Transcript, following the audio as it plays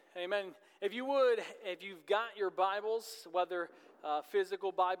Amen. If you've got your Bibles, whether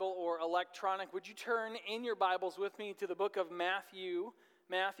physical Bible or electronic, would you turn in your Bibles with me to the book of Matthew?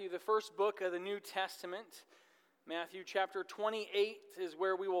 Matthew, the first book of the New Testament. Matthew chapter 28 is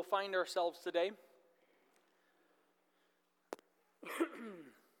where we will find ourselves today.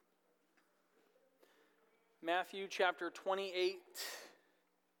 Matthew chapter 28.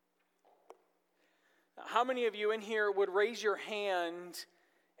 How many of you in here would raise your hand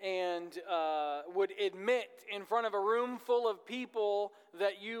and would admit in front of a room full of people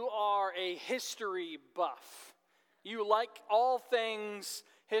that you are a history buff? You like all things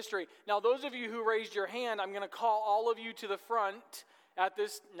history. Now, those of you who raised your hand, I'm going to call all of you to the front at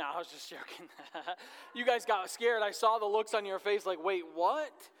this. No, I was just joking. You guys got scared. I saw the looks on your face like, wait,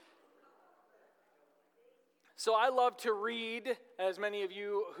 what? So I love to read, as many of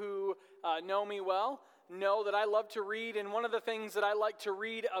you who know me well know that I love to read, and one of the things that I like to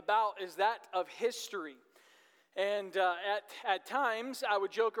read about is that of history. And at times, I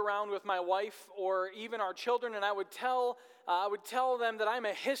would joke around with my wife or even our children, and I would tell them that I'm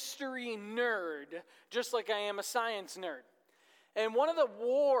a history nerd, just like I am a science nerd. And one of the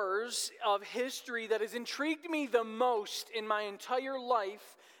wars of history that has intrigued me the most in my entire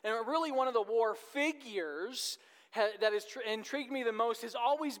life, and really one of the war figures that has intrigued me the most, has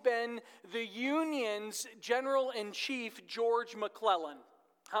always been the Union's General-in-Chief, George McClellan.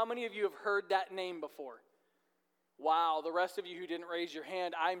 How many of you have heard that name before? Wow, the rest of you who didn't raise your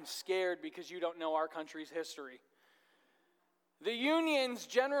hand, I'm scared because you don't know our country's history. The Union's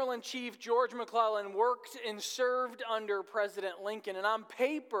General-in-Chief, George McClellan, worked and served under President Lincoln. And on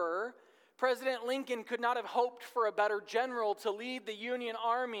paper, President Lincoln could not have hoped for a better general to lead the Union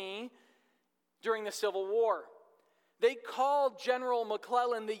Army during the Civil War. They called General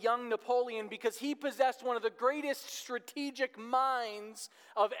McClellan the young Napoleon because he possessed one of the greatest strategic minds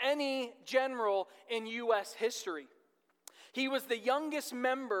of any general in U.S. history. He was the youngest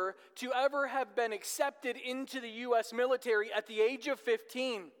member to ever have been accepted into the U.S. military at the age of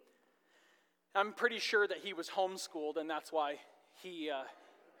 15. I'm pretty sure that he was homeschooled, and that's why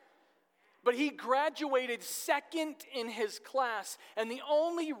But he graduated second in his class, and the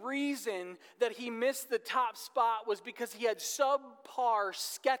only reason that he missed the top spot was because he had subpar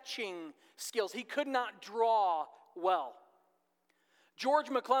sketching skills. He could not draw well.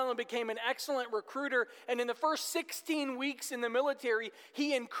 George McClellan became an excellent recruiter, and in the first 16 weeks in the military,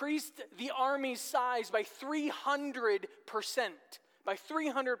 he increased the Army's size by 300%. By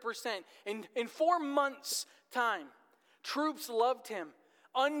 300%. In 4 months' time, troops loved him.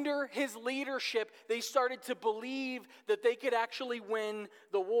 Under his leadership, they started to believe that they could actually win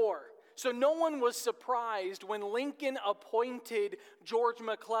the war. So no one was surprised when Lincoln appointed George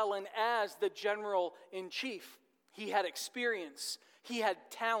McClellan as the general-in-chief. He had experience. He had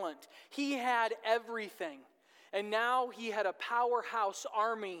talent. He had everything. And now he had a powerhouse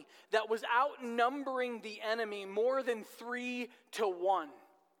army that was outnumbering the enemy more than 3-1.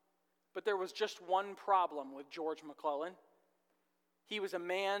 But there was just one problem with George McClellan. He was a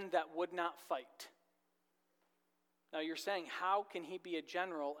man that would not fight. Now you're saying, how can he be a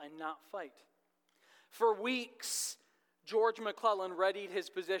general and not fight? For weeks, George McClellan readied his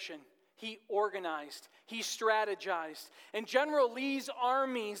position. He organized, he strategized, and General Lee's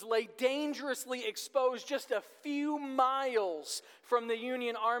armies lay dangerously exposed just a few miles from the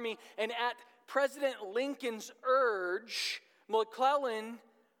Union Army. And at President Lincoln's urge, McClellan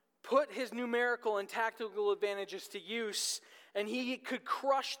put his numerical and tactical advantages to use, and he could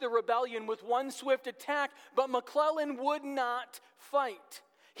crush the rebellion with one swift attack, but McClellan would not fight.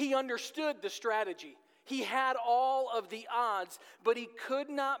 He understood the strategy. He had all of the odds, but he could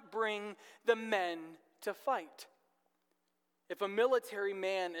not bring the men to fight. If a military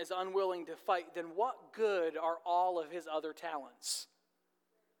man is unwilling to fight, then what good are all of his other talents?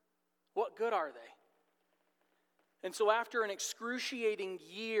 What good are they? And so after an excruciating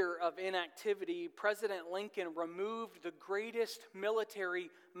year of inactivity, President Lincoln removed the greatest military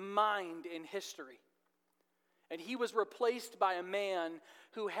mind in history. And he was replaced by a man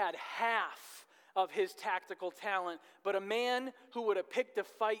who had half of his tactical talent, but a man who would have picked a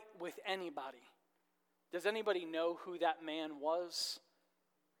fight with anybody. Does anybody know who that man was?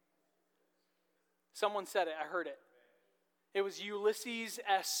 Someone said it, I heard it. It was Ulysses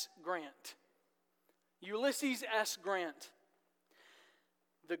S. Grant. Ulysses S. Grant.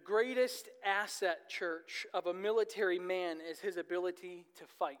 The greatest asset, church, of a military man is his ability to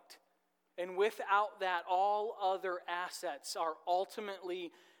fight. And without that, all other assets are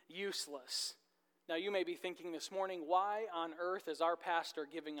ultimately useless. Now, you may be thinking this morning, why on earth is our pastor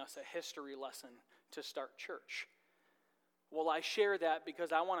giving us a history lesson to start church? Well, I share that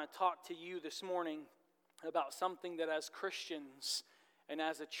because I want to talk to you this morning about something that as Christians and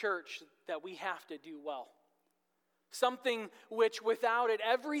as a church that we have to do well. Something which without it,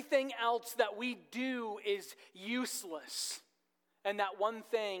 everything else that we do is useless. And that one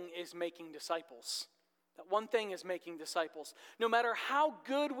thing is making disciples. That one thing is making disciples. No matter how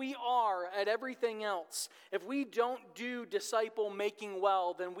good we are at everything else, if we don't do disciple making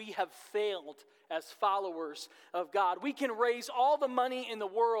well, then we have failed as followers of God. We can raise all the money in the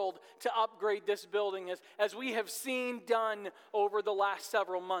world to upgrade this building, as we have seen done over the last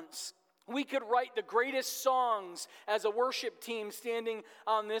several months. We could write the greatest songs as a worship team standing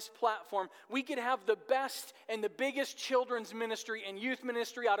on this platform. We could have the best and the biggest children's ministry and youth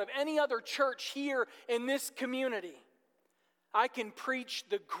ministry out of any other church here in this community. I can preach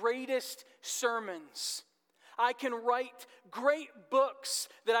the greatest sermons. I can write great books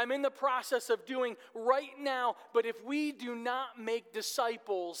that I'm in the process of doing right now, but if we do not make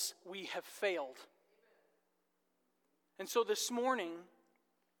disciples, we have failed. And so this morning,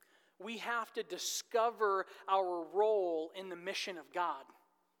 we have to discover our role in the mission of God.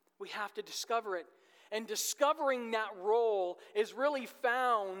 We have to discover it. And discovering that role is really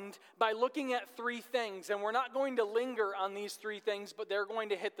found by looking at three things. And we're not going to linger on these three things, but they're going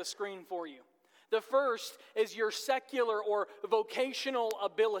to hit the screen for you. The first is your secular or vocational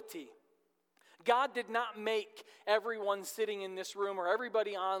ability. God did not make everyone sitting in this room or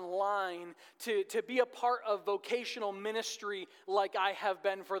everybody online to be a part of vocational ministry like I have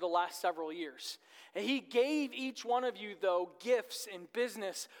been for the last several years. And He gave each one of you, though, gifts in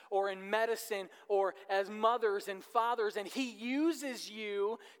business or in medicine or as mothers and fathers, and He uses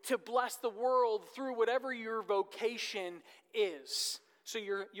you to bless the world through whatever your vocation is. So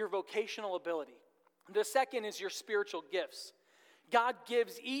your vocational ability. The second is your spiritual gifts. God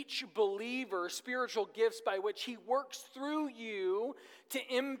gives each believer spiritual gifts by which He works through you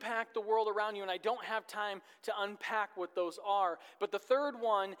to impact the world around you. And I don't have time to unpack what those are. But the third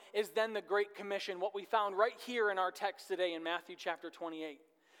one is then the Great Commission, what we found right here in our text today in Matthew chapter 28.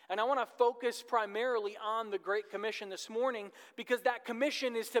 And I want to focus primarily on the Great Commission this morning because that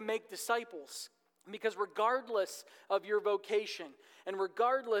commission is to make disciples. Because regardless of your vocation and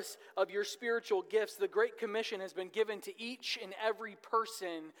regardless of your spiritual gifts, the Great Commission has been given to each and every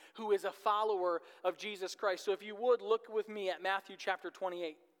person who is a follower of Jesus Christ. So if you would, look with me at Matthew chapter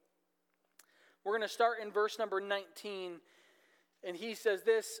 28. We're going to start in verse number 19. And he says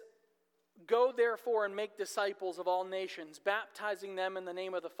this, "Go therefore and make disciples of all nations, baptizing them in the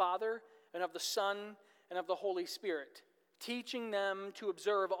name of the Father and of the Son and of the Holy Spirit, teaching them to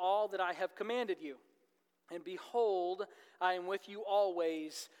observe all that I have commanded you. And behold, I am with you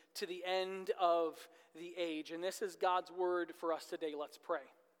always to the end of the age." And this is God's word for us today. Let's pray.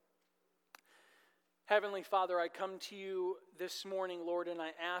 Heavenly Father, I come to you this morning, Lord, and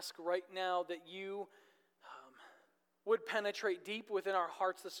I ask right now that you would penetrate deep within our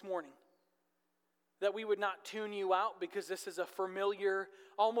hearts this morning. That we would not tune you out because this is a familiar,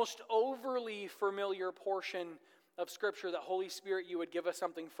 almost overly familiar portion of Scripture. That Holy Spirit, you would give us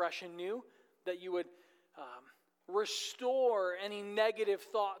something fresh and new, that you would restore any negative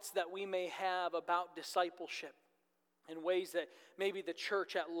thoughts that we may have about discipleship in ways that maybe the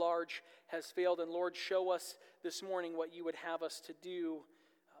church at large has failed. And Lord, show us this morning what you would have us to do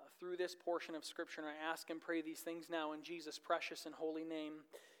through this portion of Scripture. And I ask and pray these things now in Jesus' precious and holy name.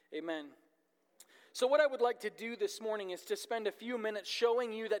 Amen. So what I would like to do this morning is to spend a few minutes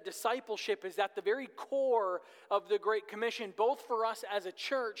showing you that discipleship is at the very core of the Great Commission, both for us as a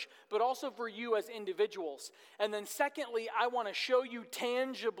church, but also for you as individuals. And then secondly, I want to show you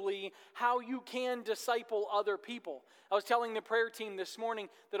tangibly how you can disciple other people. I was telling the prayer team this morning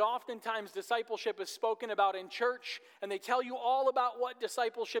that oftentimes discipleship is spoken about in church, and they tell you all about what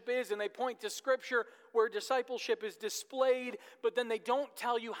discipleship is, and they point to Scripture where discipleship is displayed, but then they don't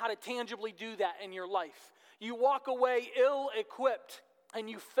tell you how to tangibly do that in your life. You walk away ill-equipped, and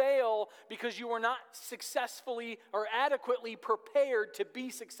you fail because you are not successfully or adequately prepared to be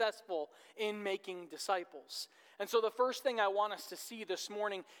successful in making disciples. And so the first thing I want us to see this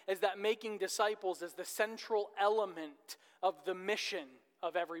morning is that making disciples is the central element of the mission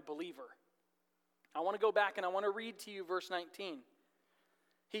of every believer. I want to go back and I want to read to you verse 19.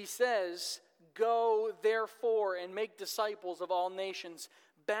 He says, "Go therefore and make disciples of all nations,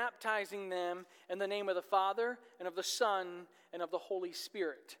 baptizing them in the name of the Father and of the Son and of the Holy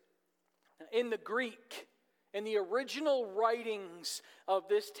Spirit." In the Greek, in the original writings of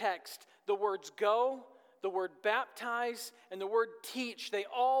this text, the words go, the word baptize, and the word teach, they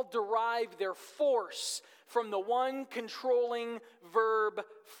all derive their force from the one controlling verb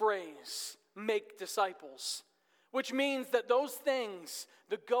phrase, make disciples. Which means that those things,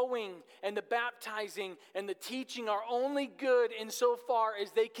 the going and the baptizing and the teaching, are only good insofar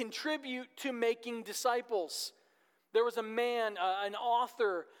as they contribute to making disciples. There was a man, an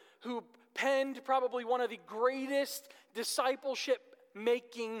author, who penned probably one of the greatest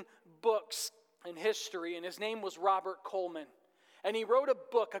discipleship-making books in history, and his name was Robert Coleman. And he wrote a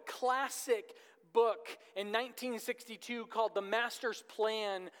book, a classic book, in 1962 called The Master's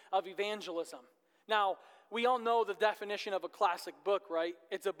Plan of Evangelism. Now, we all know the definition of a classic book, right?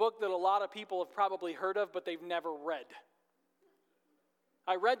 It's a book that a lot of people have probably heard of, but they've never read.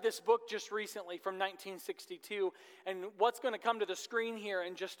 I read this book just recently from 1962, and what's going to come to the screen here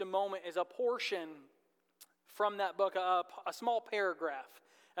in just a moment is a portion from that book, a small paragraph.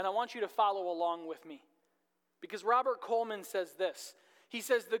 And I want you to follow along with me. Because Robert Coleman says this. He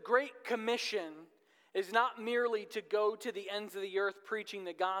says, "The Great Commission is not merely to go to the ends of the earth preaching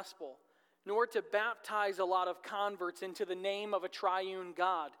the gospel, nor to baptize a lot of converts into the name of a triune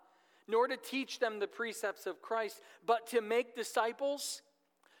God, nor to teach them the precepts of Christ, but to make disciples,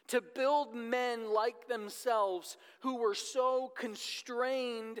 to build men like themselves who were so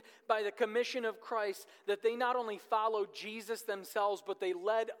constrained by the commission of Christ that they not only followed Jesus themselves, but they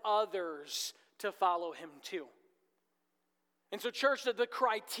led others to follow him too." And so, church, the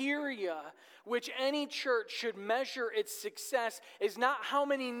criteria which any church should measure its success is not how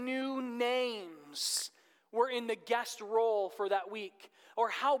many new names were in the guest roll for that week, or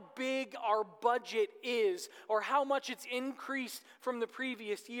how big our budget is, or how much it's increased from the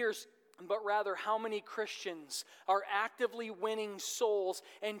previous years, but rather how many Christians are actively winning souls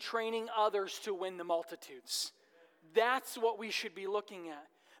and training others to win the multitudes. That's what we should be looking at.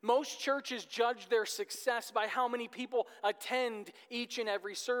 Most churches judge their success by how many people attend each and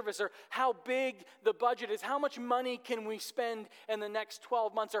every service, or how big the budget is. How much money can we spend in the next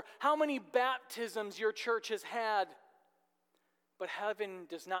 12 months, or how many baptisms your church has had. But heaven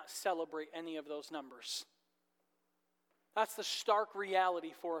does not celebrate any of those numbers. That's the stark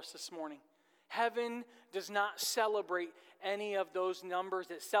reality for us this morning. Heaven does not celebrate any of those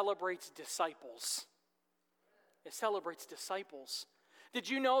numbers. It celebrates disciples. It celebrates disciples. Did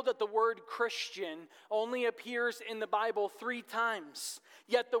you know that the word Christian only appears in the Bible 3 times?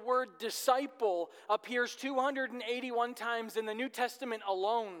 Yet the word disciple appears 281 times in the New Testament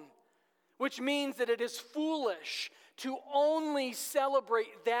alone, which means that it is foolish to only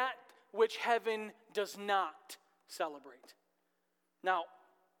celebrate that which heaven does not celebrate. Now,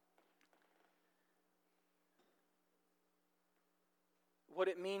 what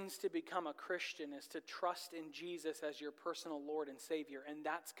it means to become a Christian is to trust in Jesus as your personal Lord and Savior, and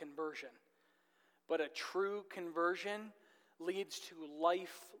that's conversion. But a true conversion leads to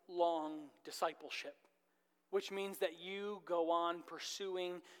lifelong discipleship, which means that you go on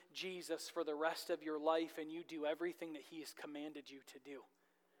pursuing Jesus for the rest of your life, and you do everything that he has commanded you to do.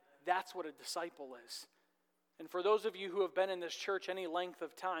 That's what a disciple is. And for those of you who have been in this church any length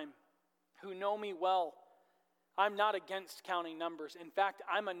of time, who know me well, I'm not against counting numbers. In fact,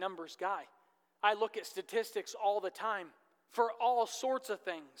 I'm a numbers guy. I look at statistics all the time for all sorts of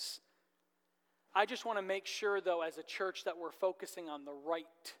things. I just want to make sure, though, as a church, that we're focusing on the right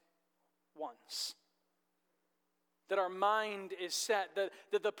ones. That our mind is set,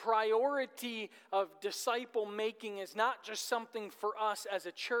 that the priority of disciple making is not just something for us as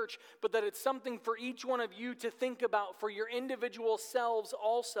a church, but that it's something for each one of you to think about for your individual selves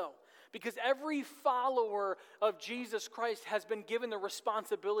also. Because every follower of Jesus Christ has been given the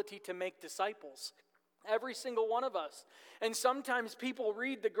responsibility to make disciples. Every single one of us. And sometimes people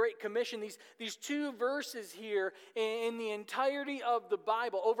read the Great Commission, these 2 verses here in the entirety of the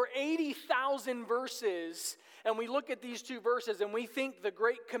Bible, over 80,000 verses, and we look at these 2 verses and we think the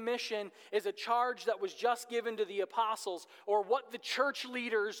Great Commission is a charge that was just given to the apostles, or what the church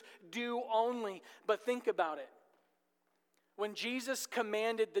leaders do only. But think about it. When Jesus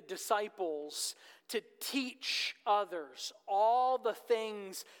commanded the disciples to teach others all the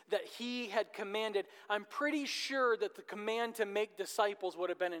things that he had commanded, I'm pretty sure that the command to make disciples would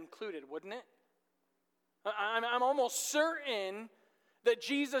have been included, wouldn't it? I'm almost certain that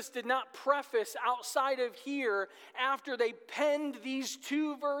Jesus did not preface outside of here after they penned these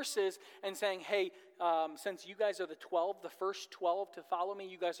 2 verses and saying, hey, since you guys are the 12, the first 12 to follow me,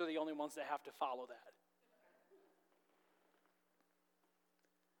 you guys are the only ones that have to follow that.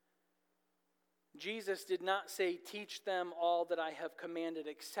 Jesus did not say, teach them all that I have commanded,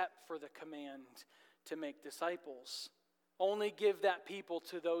 except for the command to make disciples. Only give that people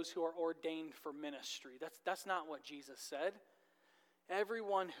to those who are ordained for ministry. That's not what Jesus said.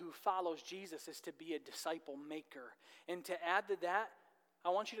 Everyone who follows Jesus is to be a disciple maker. And to add to that, I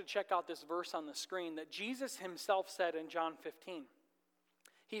want you to check out this verse on the screen that Jesus himself said in John 15.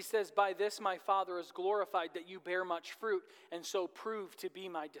 He says, "By this my Father is glorified, that you bear much fruit, and so prove to be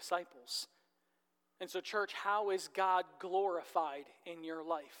my disciples." And so, church, how is God glorified in your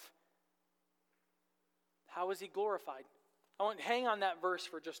life? How is he glorified? I want to hang on that verse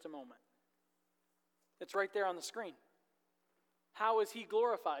for just a moment. It's right there on the screen. How is he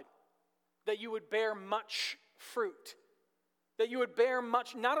glorified? That you would bear much fruit. That you would bear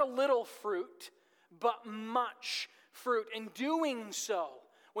much, not a little fruit, but much fruit. In doing so,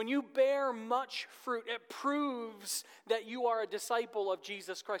 when you bear much fruit, it proves that you are a disciple of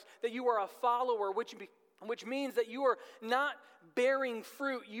Jesus Christ, that you are a follower, which means that you are not bearing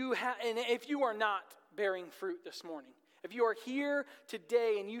fruit. And if you are not bearing fruit this morning, if you are here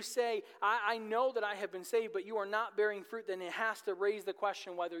today and you say, I know that I have been saved, but you are not bearing fruit, then it has to raise the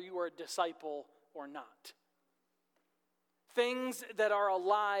question whether you are a disciple or not. Things that are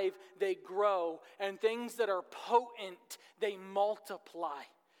alive, they grow, and things that are potent, they multiply.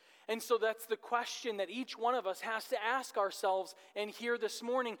 And so that's the question that each one of us has to ask ourselves and here this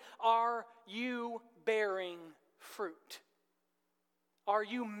morning. Are you bearing fruit? Are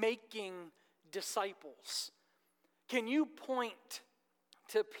you making disciples? Can you point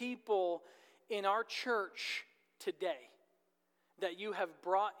to people in our church today that you have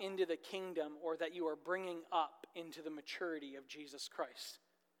brought into the kingdom or that you are bringing up into the maturity of Jesus Christ?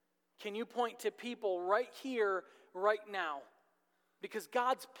 Can you point to people right here, right now? Because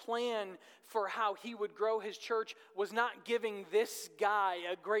God's plan for how he would grow his church was not giving this guy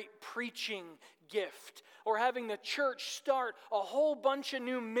a great preaching gift or having the church start a whole bunch of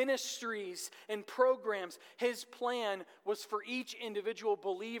new ministries and programs. His plan was for each individual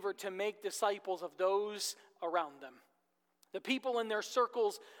believer to make disciples of those around them, the people in their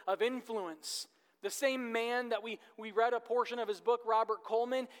circles of influence. The same man that we read a portion of his book, Robert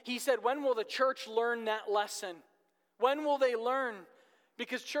Coleman, he said, when will the church learn that lesson? When will they learn?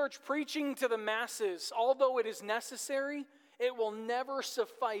 Because church, preaching to the masses, although it is necessary, it will never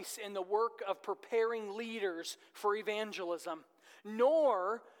suffice in the work of preparing leaders for evangelism.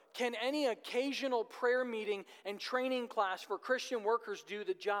 Nor can any occasional prayer meeting and training class for Christian workers do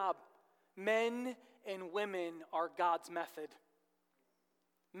the job. Men and women are God's method.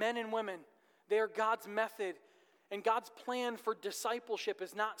 Men and women, they are God's method. And God's plan for discipleship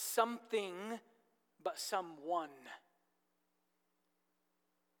is not something, but someone.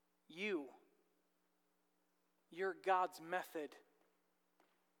 You're God's method.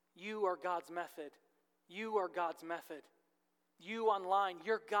 You are God's method. You are God's method. You online,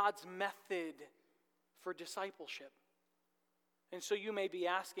 you're God's method for discipleship. And so you may be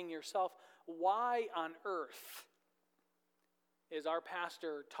asking yourself, why on earth is our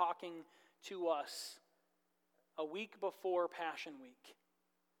pastor talking to us a week before Passion Week,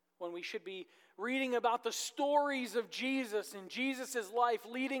 when we should be reading about the stories of Jesus and Jesus' life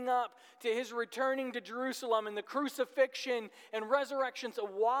leading up to his returning to Jerusalem and the crucifixion and resurrection? So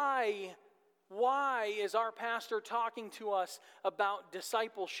why is our pastor talking to us about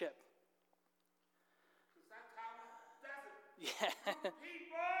discipleship? Yeah.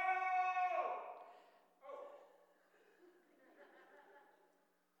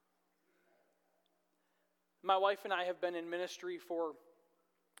 My wife and I have been in ministry for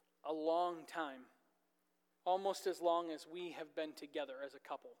a long time, almost as long as we have been together as a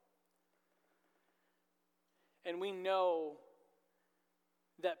couple. And we know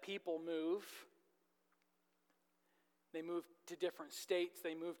that people move. They move to different states.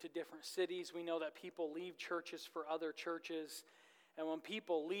 They move to different cities. We know that people leave churches for other churches. And when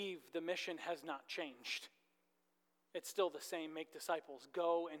people leave, the mission has not changed. It's still the same. Make disciples.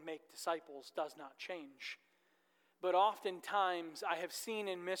 Go and make disciples does not change. But oftentimes, I have seen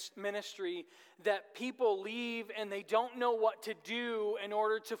in ministry that people leave and they don't know what to do in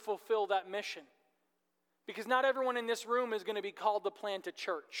order to fulfill that mission. Because not everyone in this room is going to be called to plant a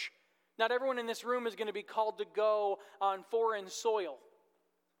church. Not everyone in this room is going to be called to go on foreign soil.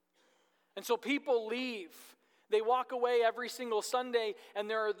 And so people leave. They walk away every single Sunday, and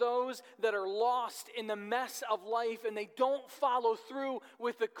there are those that are lost in the mess of life, and they don't follow through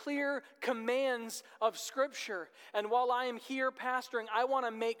with the clear commands of Scripture. And while I am here pastoring, I want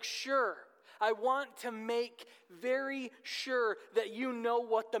to make very sure that you know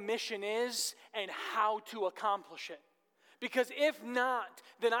what the mission is and how to accomplish it. Because if not,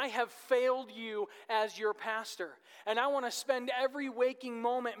 then I have failed you as your pastor. And I want to spend every waking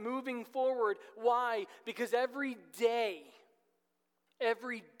moment moving forward. Why? Because every day,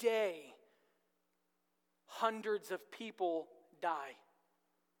 hundreds of people die.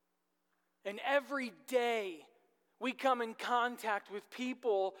 And every day, We come in contact with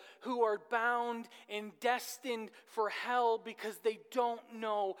people who are bound and destined for hell because they don't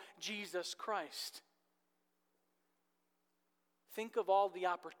know Jesus Christ. Think of all the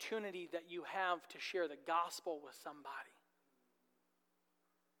opportunity that you have to share the gospel with somebody.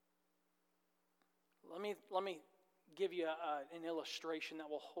 Let me give you an illustration that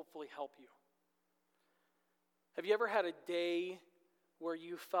will hopefully help you. Have you ever had a day where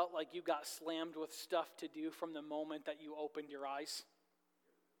you felt like you got slammed with stuff to do from the moment that you opened your eyes?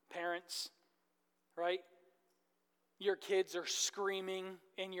 Parents, right? Your kids are screaming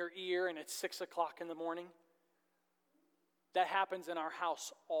in your ear and it's 6 o'clock in the morning. That happens in our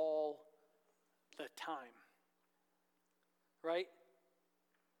house all the time, right?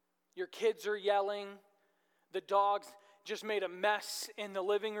 Your kids are yelling. The dogs just made a mess in the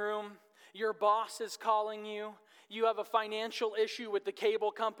living room. Your boss is calling you. You have a financial issue with the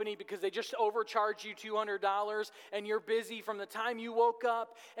cable company because they just overcharged you $200 and you're busy from the time you woke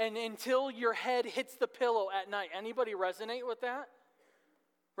up and until your head hits the pillow at night. Anybody resonate with that?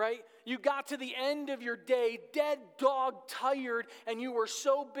 Right? You got to the end of your day, dead dog tired, and you were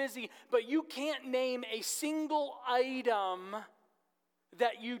so busy, but you can't name a single item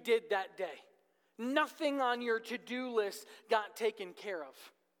that you did that day. Nothing on your to-do list got taken care of.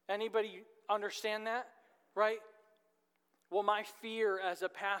 Anybody understand that? Right? Well, my fear as a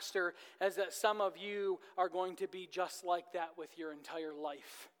pastor is that some of you are going to be just like that with your entire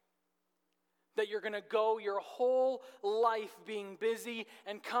life. That you're going to go your whole life being busy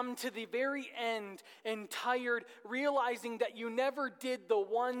and come to the very end and tired, realizing that you never did the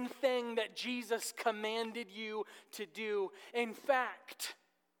one thing that Jesus commanded you to do. In fact,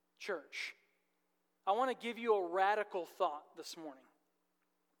 church, I want to give you a radical thought this morning.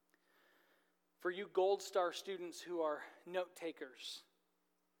 For you Gold Star students who are note takers,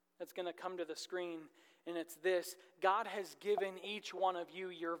 that's going to come to the screen, and it's this: God has given each one of you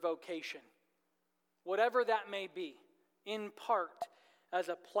your vocation. Whatever that may be, in part as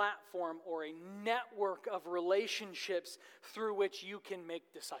a platform or a network of relationships through which you can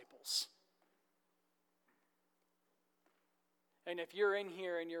make disciples. And if you're in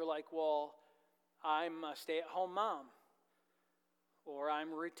here and you're like, well, I'm a stay-at-home mom, or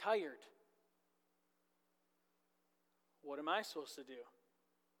I'm retired, what am I supposed to do?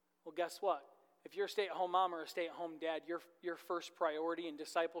 Well, guess what? If you're a stay-at-home mom or a stay-at-home dad, your first priority in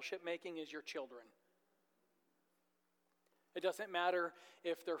discipleship making is your children. It doesn't matter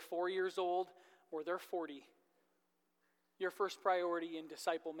if they're 4 years old or they're 40. Your first priority in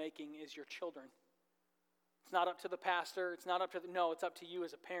disciple making is your children. It's not up to the pastor. It's not up to it's up to you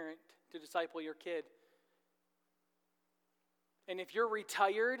as a parent to disciple your kid. And if you're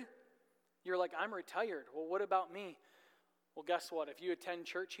retired, you're like, I'm retired. Well, what about me? Well, guess what? If you attend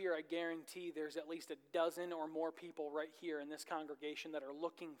church here, I guarantee there's at least a dozen or more people right here in this congregation that are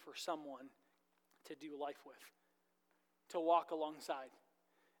looking for someone to do life with, to walk alongside.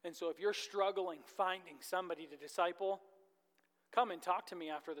 And so if you're struggling finding somebody to disciple, come and talk to me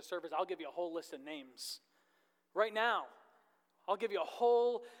after the service. I'll give you a whole list of names. Right now, I'll give you a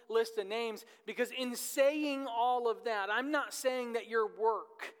whole list of names, because in saying all of that, I'm not saying that your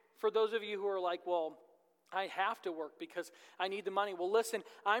work, for those of you who are like, well, I have to work because I need the money. Well, listen,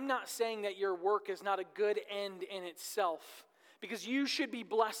 I'm not saying that your work is not a good end in itself, because you should be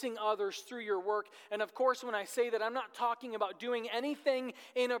blessing others through your work. And of course, when I say that, I'm not talking about doing anything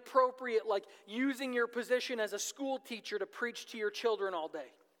inappropriate, like using your position as a school teacher to preach to your children all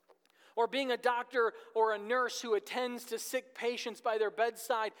day, or being a doctor or a nurse who attends to sick patients by their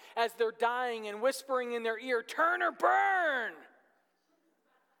bedside as they're dying and whispering in their ear, "Turn or burn."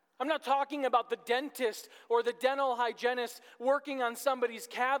 I'm not talking about the dentist or the dental hygienist working on somebody's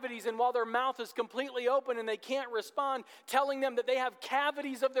cavities, and while their mouth is completely open and they can't respond, telling them that they have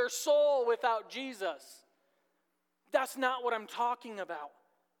cavities of their soul without Jesus. That's not what I'm talking about.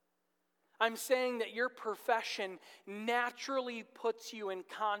 I'm saying that your profession naturally puts you in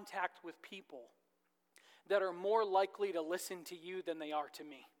contact with people that are more likely to listen to you than they are to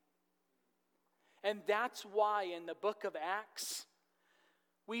me. And that's why in the book of Acts,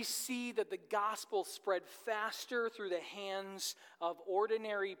 we see that the gospel spread faster through the hands of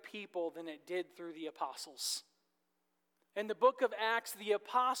ordinary people than it did through the apostles. In the book of Acts, the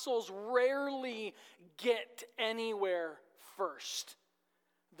apostles rarely get anywhere first.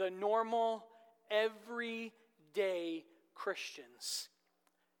 The normal, everyday Christians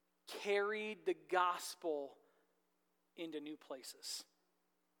carried the gospel into new places.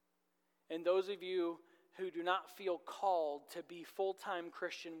 And those of you who do not feel called to be full-time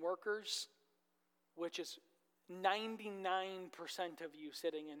Christian workers, which is 99% of you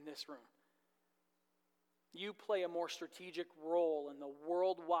sitting in this room, You play a more strategic role in the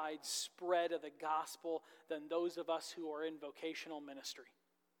worldwide spread of the gospel than those of us who are in vocational ministry.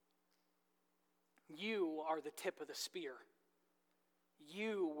 You are the tip of the spear.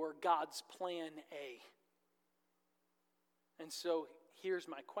 You were God's plan A. And so here's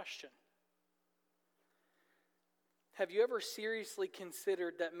my question. Have you ever seriously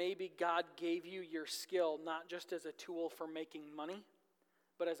considered that maybe God gave you your skill not just as a tool for making money,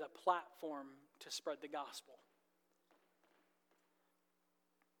 but as a platform to spread the gospel?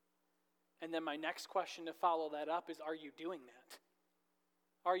 And then my next question to follow that up is, are you doing that?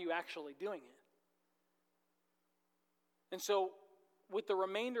 Are you actually doing it? And so, with the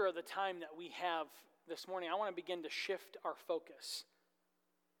remainder of the time that we have this morning, I want to begin to shift our focus.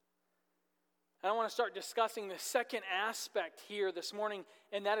 And I want to start discussing the second aspect here this morning,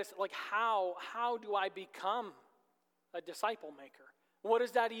 and that is like how do I become a disciple maker? What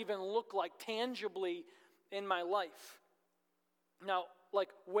does that even look like tangibly in my life? Now, like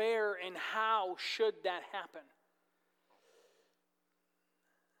where and how should that happen?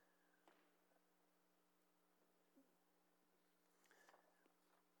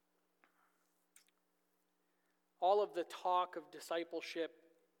 All of the talk of discipleship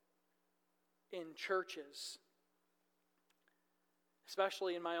in churches,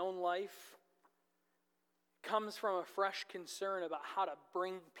 especially in my own life, comes from a fresh concern about how to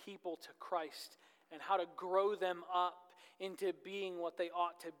bring people to Christ and how to grow them up into being what they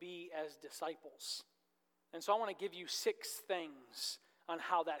ought to be as disciples. And so I want to give you 6 things on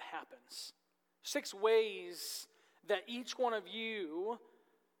how that happens. 6 ways that each one of you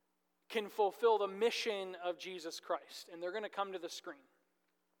can fulfill the mission of Jesus Christ. And they're going to come to the screen.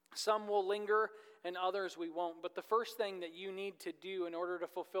 Some will linger and others we won't. But the first thing that you need to do in order to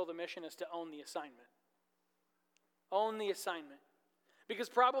fulfill the mission is to own the assignment. Own the assignment. Because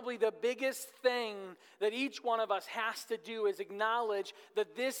probably the biggest thing that each one of us has to do is acknowledge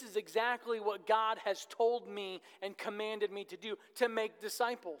that this is exactly what God has told me and commanded me to do, to make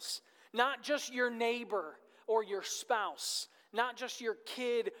disciples. Not just your neighbor or your spouse, not just your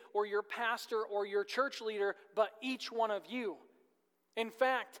kid or your pastor or your church leader, but each one of you. In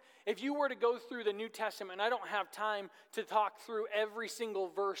fact, if you were to go through the New Testament, and I don't have time to talk through every single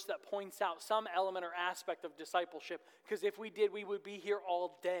verse that points out some element or aspect of discipleship, because if we did, we would be here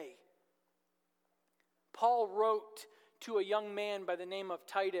all day. Paul wrote to a young man by the name of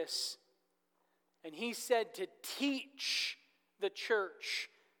Titus, and he said to teach the church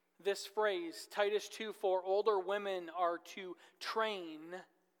this phrase, Titus 2:4, older women are to train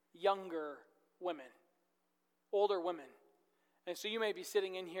younger women. Older women. And so you may be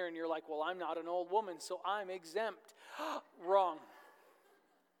sitting in here and you're like, well, I'm not an old woman, so I'm exempt. Wrong.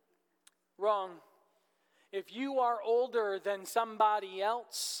 Wrong. If you are older than somebody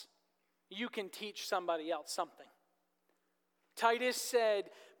else, you can teach somebody else something. Titus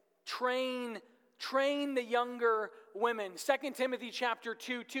said, train the younger women. 2 Timothy chapter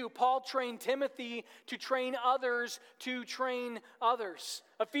 2, Paul trained Timothy to train others to train others.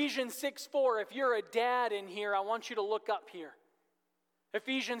 Ephesians 6:4, if you're a dad in here, I want you to look up here.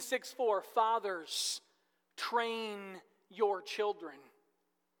 Ephesians 6:4, fathers, train your children.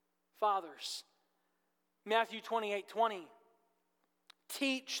 Fathers. Matthew 28:20,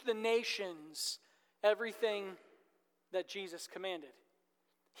 teach the nations everything that Jesus commanded.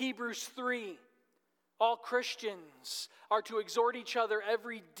 Hebrews 3, all Christians are to exhort each other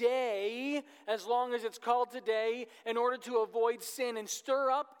every day, as long as it's called today, in order to avoid sin and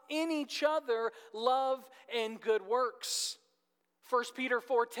stir up in each other love and good works. 1 Peter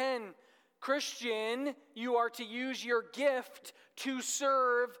 4:10, Christian, you are to use your gift to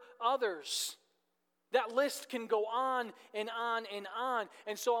serve others. That list can go on and on and on.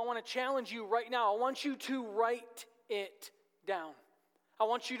 And so I want to challenge you right now. I want you to write it down. I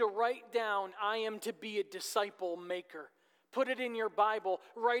want you to write down, I am to be a disciple maker. Put it in your Bible.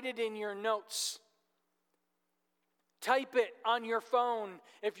 Write it in your notes. Type it on your phone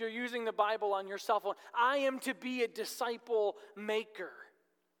if you're using the Bible on your cell phone. I am to be a disciple maker.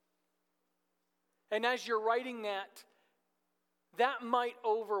 And as you're writing that might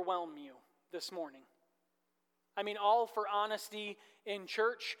overwhelm you this morning. I mean, all for honesty in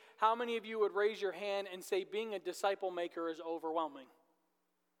church, how many of you would raise your hand and say being a disciple maker is overwhelming?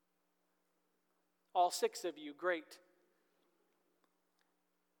 All 6 of you, great.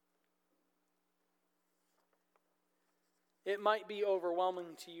 It might be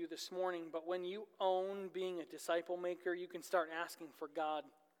overwhelming to you this morning, but when you own being a disciple maker, you can start asking for God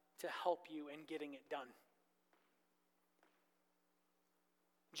to help you in getting it done.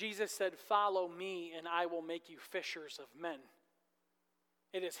 Jesus said, follow me and I will make you fishers of men.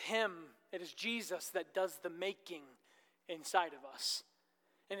 It is Him, it is Jesus that does the making inside of us.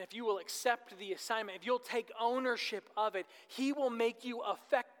 And if you will accept the assignment, if you'll take ownership of it, He will make you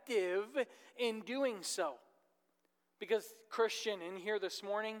effective in doing so. Because, Christian, in here this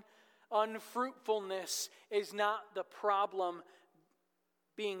morning, unfruitfulness is not the problem.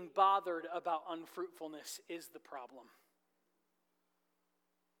 Being bothered about unfruitfulness is the problem.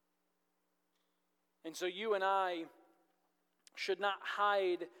 And so you and I should not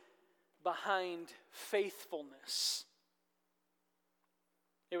hide behind faithfulness.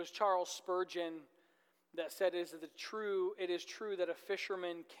 It was Charles Spurgeon that said, it is true that a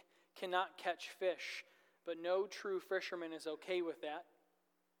fisherman cannot catch fish, but no true fisherman is okay with that.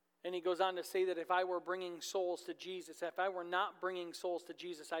 And he goes on to say that if I were bringing souls to Jesus, if I were not bringing souls to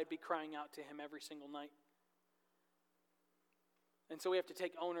Jesus, I'd be crying out to Him every single night. And so we have to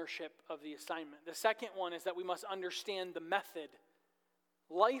take ownership of the assignment. The second one is that we must understand the method.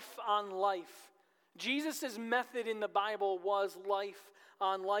 Life on life. Jesus' method in the Bible was life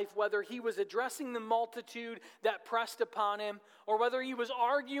on life, whether He was addressing the multitude that pressed upon Him, or whether He was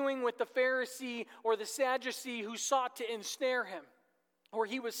arguing with the Pharisee or the Sadducee who sought to ensnare Him, or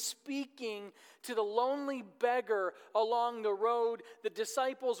He was speaking to the lonely beggar along the road. The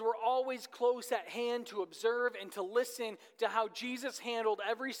disciples were always close at hand to observe and to listen to how Jesus handled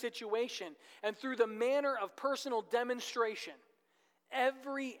every situation. And through the manner of personal demonstration,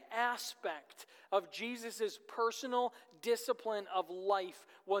 every aspect of Jesus' personal discipline of life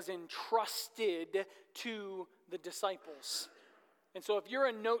was entrusted to the disciples. And so if you're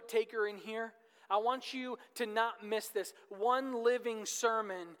a note taker in here, I want you to not miss this. One living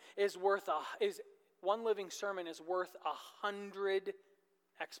sermon is worth 100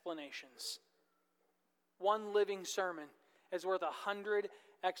 explanations. One living sermon is worth 100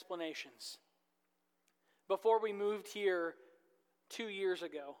 explanations. Before we moved here 2 years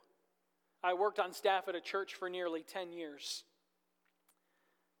ago, I worked on staff at a church for nearly 10 years.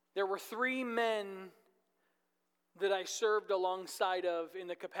 There were 3 men that I served alongside of in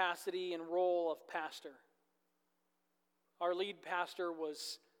the capacity and role of pastor. Our lead pastor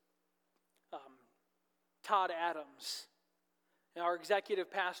was Todd Adams. And our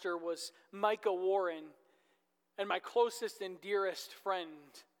executive pastor was Micah Warren. And my closest and dearest friend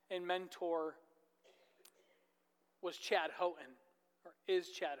and mentor was Chad Houghton, or is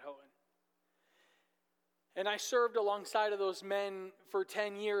Chad Houghton. And I served alongside of those men for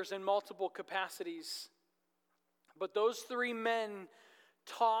 10 years in multiple capacities. But those 3 men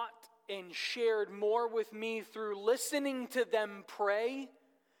taught and shared more with me through listening to them pray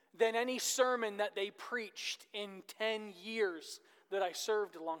than any sermon that they preached in 10 years that I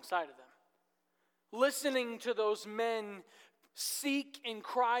served alongside of them. Listening to those men seek and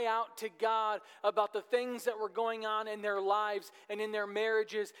cry out to God about the things that were going on in their lives and in their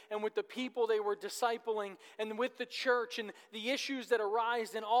marriages and with the people they were discipling and with the church and the issues that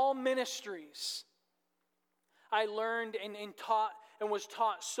arise in all ministries. I learned and taught and was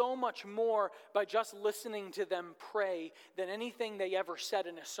taught so much more by just listening to them pray than anything they ever said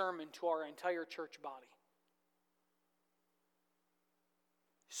in a sermon to our entire church body.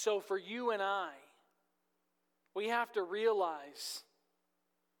 So for you and I, we have to realize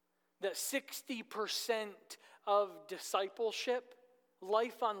that 60% of discipleship,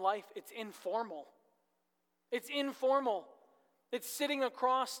 life on life, it's informal. It's informal. It's sitting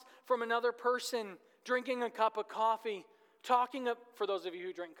across from another person, drinking a cup of coffee, talking up, for those of you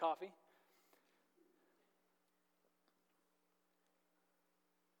who drink coffee.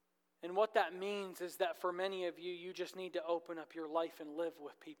 And what that means is that for many of you, you just need to open up your life and live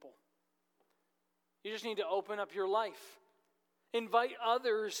with people. You just need to open up your life. Invite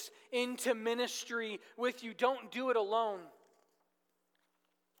others into ministry with you. Don't do it alone.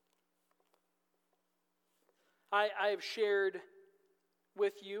 I have shared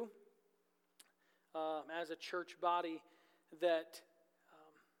with you as a church body that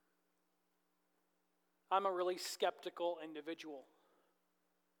I'm a really skeptical individual.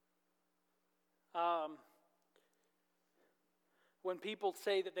 When people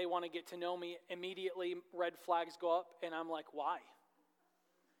say that they want to get to know me, immediately red flags go up, and I'm like, why?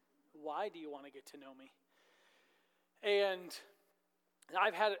 Why do you want to get to know me? And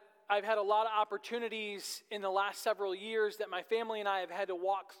I've had a lot of opportunities in the last several years that my family and I have had to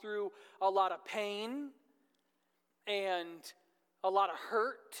walk through a lot of pain and a lot of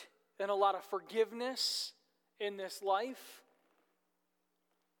hurt and a lot of forgiveness in this life.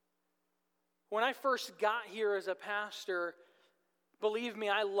 When I first got here as a pastor, believe me,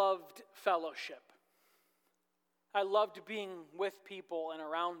 I loved fellowship. I loved being with people and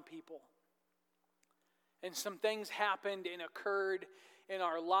around people. And some things happened and occurred in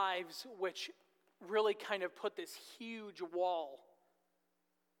our lives, which really kind of put this huge wall.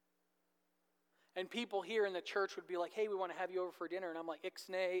 And people here in the church would be like, hey, we want to have you over for dinner. And I'm like,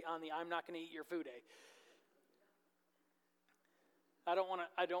 ixnay on the I'm not going to eat your food day. I don't want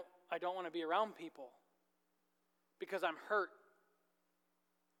to be around people because I'm hurt.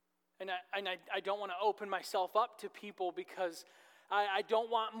 And I don't want to open myself up to people because I don't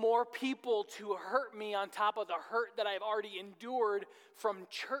want more people to hurt me on top of the hurt that I've already endured from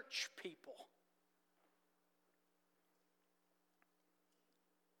church people.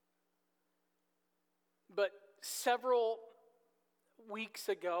 But several weeks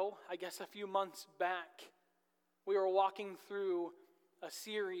ago, I guess a few months back, we were walking through a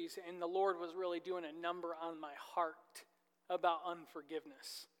series, and the Lord was really doing a number on my heart about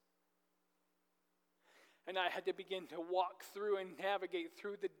unforgiveness. And I had to begin to walk through and navigate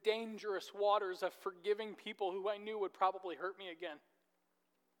through the dangerous waters of forgiving people who I knew would probably hurt me again.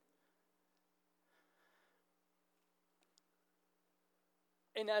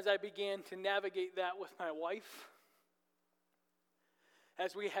 And as I began to navigate that with my wife,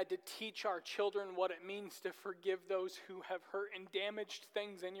 as we had to teach our children what it means to forgive those who have hurt and damaged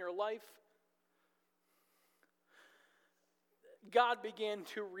things in your life, God began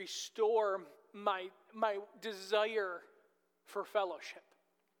to restore my desire for fellowship.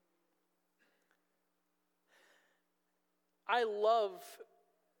 I love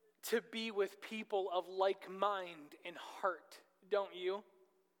to be with people of like mind and heart, don't you?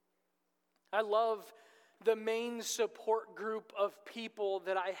 I love the main support group of people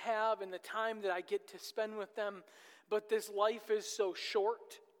that I have and the time that I get to spend with them, but this life is so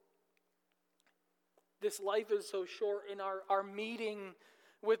short. This life is so short, and our meeting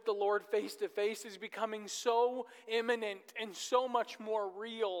with the Lord face to face is becoming so imminent and so much more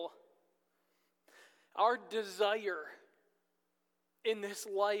real. Our desire in this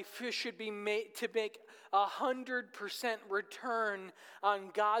life should be made to make 100% return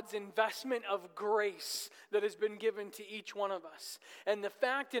on God's investment of grace that has been given to each one of us. And the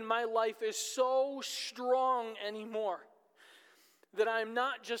fact in my life is so strong anymore that I'm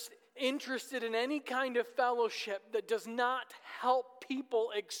not just interested in any kind of fellowship that does not help people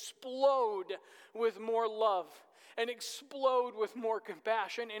explode with more love and explode with more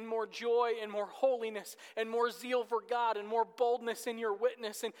compassion and more joy and more holiness and more zeal for God and more boldness in your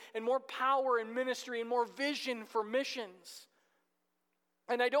witness and more power in ministry and more vision for missions.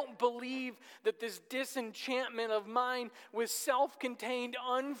 And I don't believe that this disenchantment of mine with self-contained,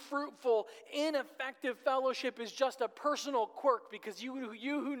 unfruitful, ineffective fellowship is just a personal quirk, because you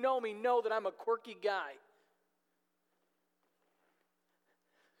who know me know that I'm a quirky guy.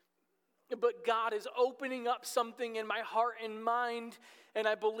 But God is opening up something in my heart and mind, and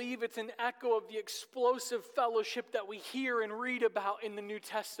I believe it's an echo of the explosive fellowship that we hear and read about in the New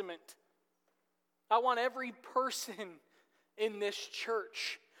Testament. I want every person in this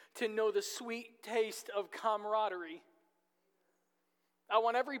church to know the sweet taste of camaraderie. I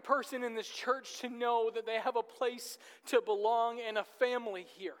want every person in this church to know that they have a place to belong and a family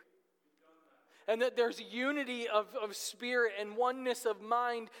here. And that there's unity of spirit and oneness of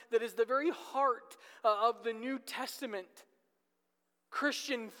mind that is the very heart of the New Testament.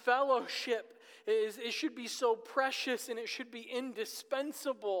 Christian fellowship it should be so precious, and it should be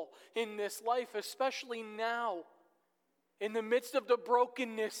indispensable in this life, especially now, in the midst of the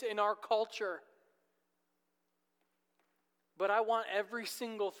brokenness in our culture. But I want every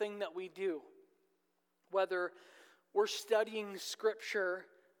single thing that we do, whether we're studying Scripture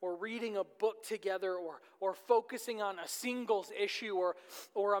or reading a book together, or focusing on a singles issue,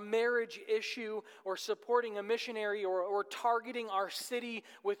 or a marriage issue, or supporting a missionary, or targeting our city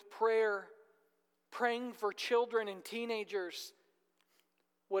with prayer, praying for children and teenagers.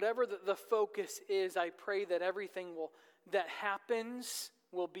 Whatever the focus is, I pray that everything that happens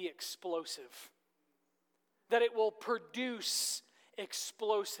will be explosive. That it will produce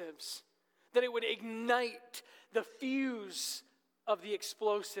explosives. That it would ignite the fuse of the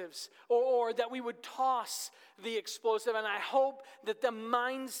explosives, or that we would toss the explosive. And I hope that the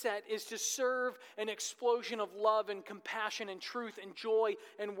mindset is to serve an explosion of love and compassion and truth and joy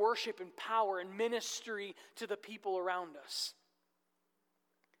and worship and power and ministry to the people around us.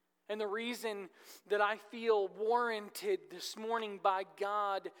 And the reason that I feel warranted this morning by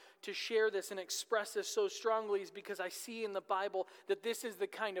God to share this and express this so strongly is because I see in the Bible that this is the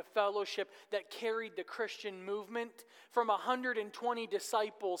kind of fellowship that carried the Christian movement from 120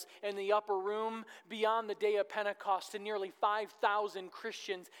 disciples in the upper room beyond the day of Pentecost to nearly 5,000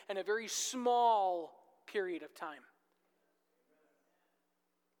 Christians in a very small period of time.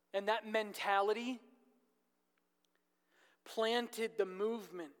 And that mentality planted the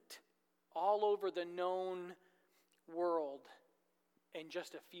movement all over the known world in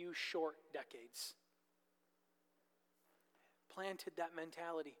just a few short decades. Planted that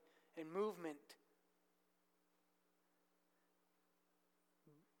mentality and movement.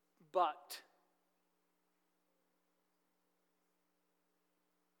 But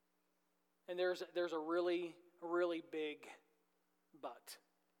and there's a really, really big but.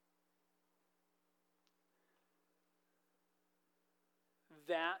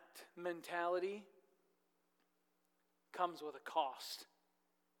 That mentality comes with a cost.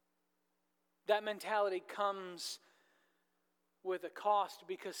 That mentality comes with a cost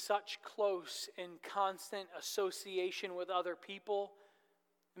because such close and constant association with other people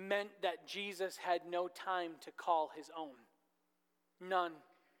meant that Jesus had no time to call his own. None.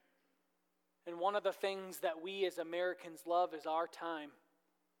 And one of the things that we as Americans love is our time.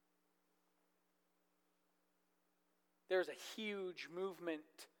 There's a huge movement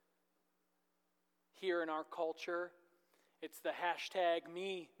here in our culture. It's the hashtag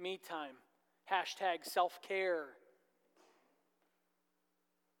me time, hashtag self-care.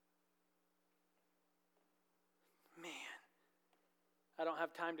 Man, I don't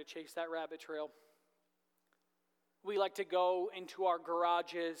have time to chase that rabbit trail. We like to go into our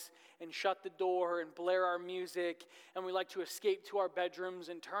garages and shut the door and blare our music, and we like to escape to our bedrooms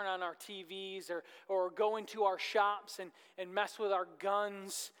and turn on our TVs or go into our shops and mess with our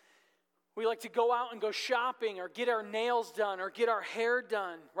guns. We like to go out and go shopping or get our nails done or get our hair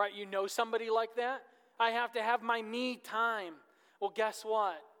done, right? You know somebody like that? I have to have my me time. Well, guess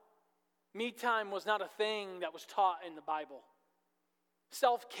what? Me time was not a thing that was taught in the Bible.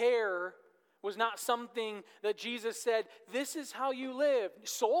 Self-care was not something that Jesus said, this is how you live.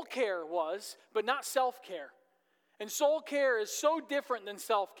 Soul care was, but not self-care. And soul care is so different than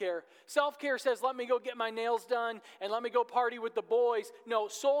self-care. Self-care says, let me go get my nails done and let me go party with the boys. No,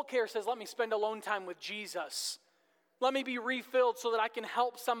 soul care says, let me spend alone time with Jesus. Let me be refilled so that I can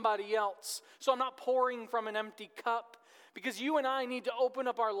help somebody else. So I'm not pouring from an empty cup. Because you and I need to open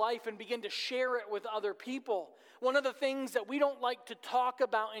up our life and begin to share it with other people. One of the things that we don't like to talk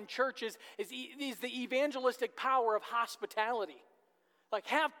about in churches is the evangelistic power of hospitality. Like,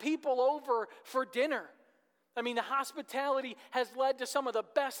 have people over for dinner. I mean, the hospitality has led to some of the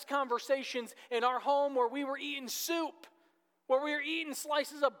best conversations in our home where we were eating soup, where we were eating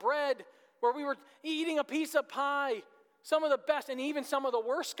slices of bread, where we were eating a piece of pie. Some of the best and even some of the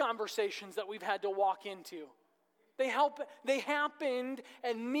worst conversations that we've had to walk into. They happened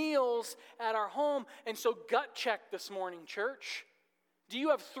at meals at our home. And so gut check this morning, church. Do you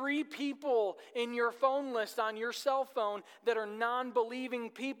have 3 people in your phone list on your cell phone that are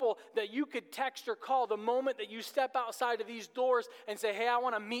non-believing people that you could text or call the moment that you step outside of these doors and say, hey, I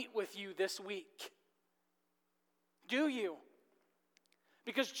want to meet with you this week? Do you?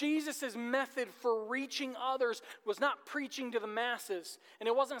 Because Jesus' method for reaching others was not preaching to the masses. And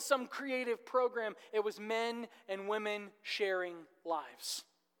it wasn't some creative program. It was men and women sharing lives.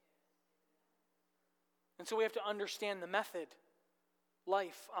 And so we have to understand the method.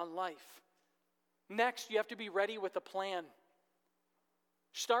 Life on life. Next, you have to be ready with a plan.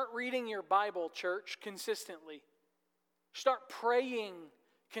 Start reading your Bible, church, consistently. Start praying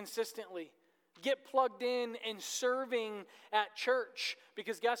consistently. Get plugged in and serving at church,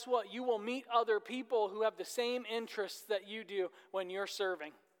 because guess what? You will meet other people who have the same interests that you do when you're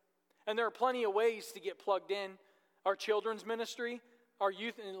serving. And there are plenty of ways to get plugged in. Our children's ministry, our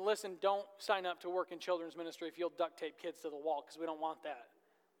youth, and listen, don't sign up to work in children's ministry if you'll duct tape kids to the wall, because we don't want that.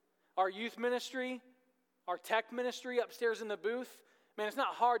 Our youth ministry, our tech ministry upstairs in the booth, man, it's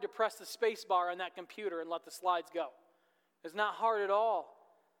not hard to press the space bar on that computer and let the slides go. It's not hard at all.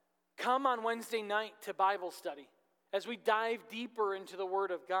 Come on Wednesday night to Bible study as we dive deeper into the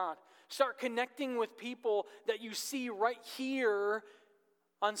Word of God. Start connecting with people that you see right here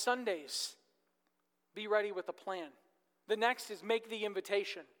on Sundays. Be ready with a plan. The next is make the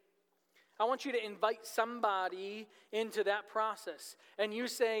invitation. I want you to invite somebody into that process. And you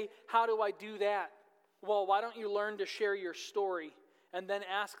say, how do I do that? Well, why don't you learn to share your story and then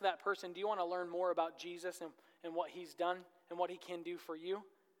ask that person, do you want to learn more about Jesus and what he's done and what he can do for you?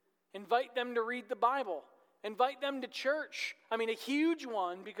 Invite them to read the Bible. Invite them to church. I mean, a huge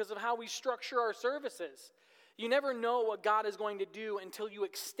one because of how we structure our services. You never know what God is going to do until you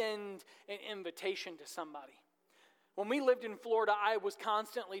extend an invitation to somebody. When we lived in Florida, I was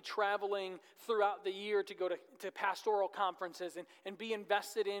constantly traveling throughout the year to go to pastoral conferences and be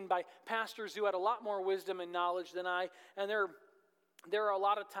invested in by pastors who had a lot more wisdom and knowledge than I. And there are a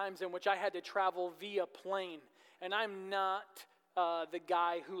lot of times in which I had to travel via plane. And I'm not the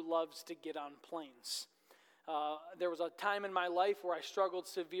guy who loves to get on planes. There was a time in my life where I struggled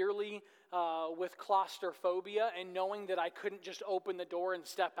severely with claustrophobia and knowing that I couldn't just open the door and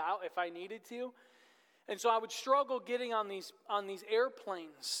step out if I needed to. And so I would struggle getting on these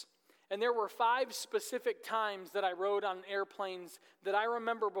airplanes. And there were 5 specific times that I rode on airplanes that I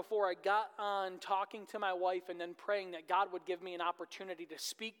remember before I got on talking to my wife and then praying that God would give me an opportunity to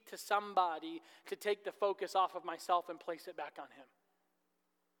speak to somebody to take the focus off of myself and place it back on Him.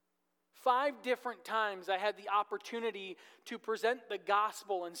 5 different times I had the opportunity to present the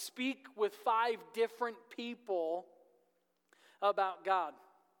gospel and speak with 5 different people about God.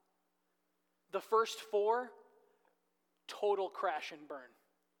 The first 4, total crash and burn.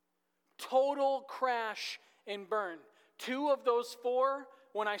 Total crash and burn. 2 of those 4,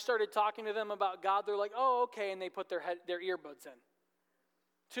 when I started talking to them about God, they're like, oh, okay, and they put their earbuds in.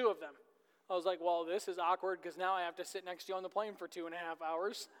 2 of them. I was like, well, this is awkward because now I have to sit next to you on the plane for 2.5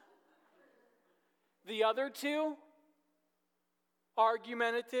 hours. The other 2,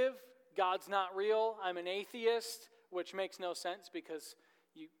 argumentative, God's not real, I'm an atheist, which makes no sense because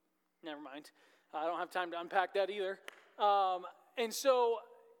never mind. I don't have time to unpack that either. And so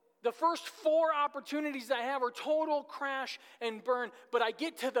the first 4 opportunities I have are total crash and burn. But I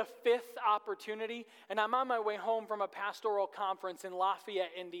get to the 5th opportunity, and I'm on my way home from a pastoral conference in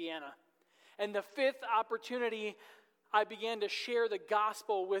Lafayette, Indiana. And the 5th opportunity, I began to share the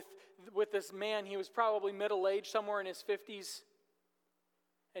gospel with this man. He was probably middle-aged, somewhere in his 50s.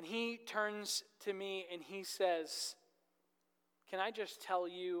 And he turns to me and he says, can I just tell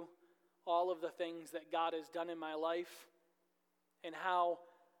you all of the things that God has done in my life and how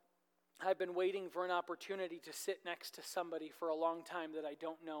I've been waiting for an opportunity to sit next to somebody for a long time that I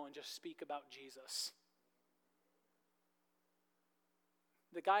don't know and just speak about Jesus.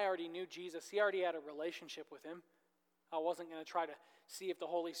 The guy already knew Jesus. He already had a relationship with him. I wasn't going to try to see if the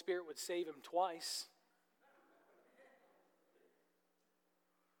Holy Spirit would save him twice.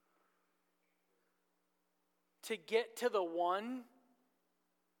 To get to the 1,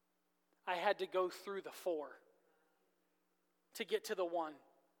 I had to go through the 4 to get to the 1.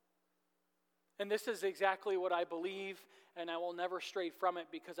 And this is exactly what I believe, and I will never stray from it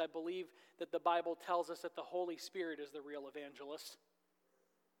because I believe that the Bible tells us that the Holy Spirit is the real evangelist.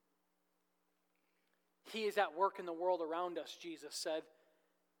 He is at work in the world around us, Jesus said.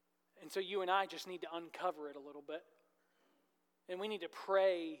 And so you and I just need to uncover it a little bit. And we need to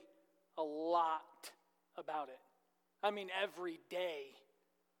pray a lot about it. I mean, every day.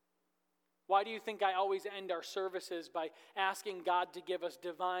 Why do you think I always end our services by asking God to give us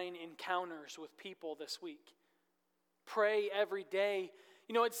divine encounters with people this week? Pray every day.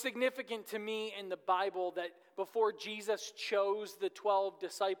 You know, it's significant to me in the Bible that before Jesus chose the 12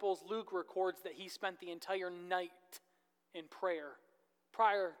 disciples, Luke records that he spent the entire night in prayer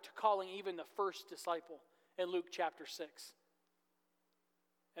prior to calling even the first disciple in Luke chapter 6.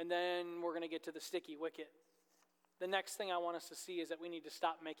 And then we're going to get to the sticky wicket. The next thing I want us to see is that we need to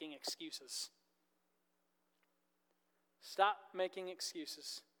stop making excuses. Stop making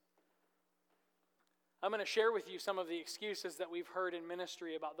excuses. I'm going to share with you some of the excuses that we've heard in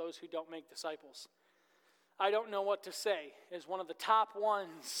ministry about those who don't make disciples. I don't know what to say is one of the top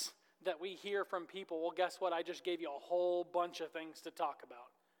ones that we hear from people. Well, guess what? I just gave you a whole bunch of things to talk about.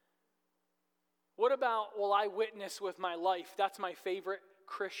 What about, well, I witness with my life? That's my favorite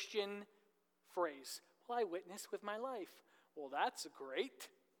Christian phrase. Well, I witness with my life. Well, that's great.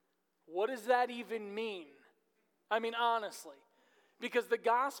 What does that even mean? I mean, honestly. Because the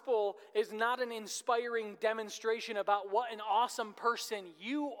gospel is not an inspiring demonstration about what an awesome person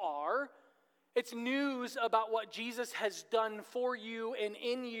you are. It's news about what Jesus has done for you and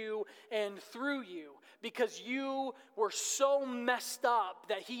in you and through you. Because you were so messed up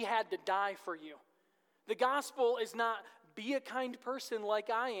that he had to die for you. The gospel is not be a kind person like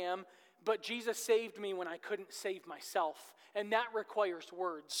I am, but Jesus saved me when I couldn't save myself. And that requires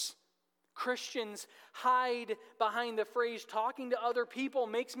words. Christians hide behind the phrase, talking to other people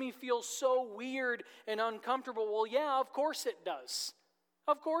makes me feel so weird and uncomfortable. Well, yeah, of course it does.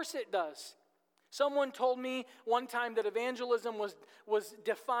 Of course it does. Someone told me one time that evangelism was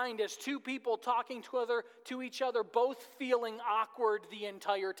defined as 2 people talking to each other, both feeling awkward the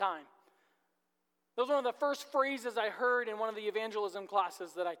entire time. That was one of the first phrases I heard in one of the evangelism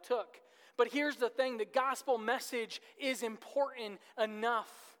classes that I took. But here's the thing, the gospel message is important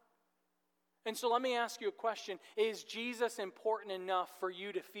enough. And so let me ask you a question. Is Jesus important enough for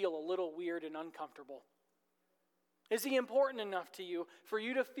you to feel a little weird and uncomfortable? Is he important enough to you for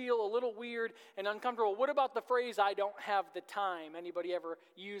you to feel a little weird and uncomfortable? What about the phrase, I don't have the time? Anybody ever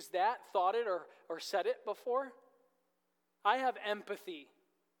used that, thought it, or said it before? I have empathy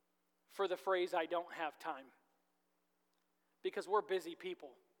for the phrase, I don't have time. Because we're busy people.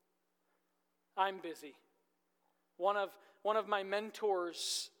 I'm busy. One of my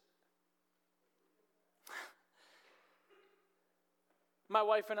mentors, my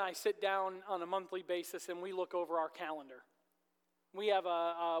wife and I sit down on a monthly basis and we look over our calendar. We have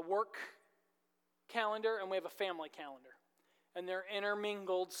a work calendar and we have a family calendar. And they're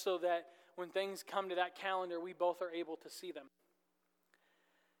intermingled so that when things come to that calendar, we both are able to see them.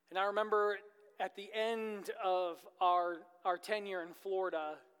 And I remember at the end of our tenure in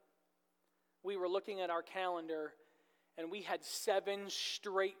Florida, we were looking at our calendar and we had 7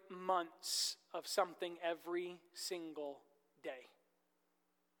 straight months of something every single day.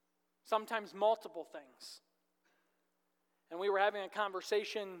 Sometimes multiple things. And we were having a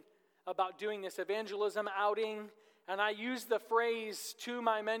conversation about doing this evangelism outing, and I used the phrase to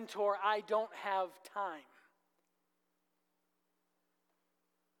my mentor, I don't have time.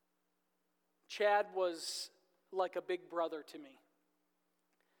 Chad was like a big brother to me.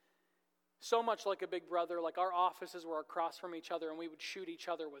 So much like a big brother, like our offices were across from each other and we would shoot each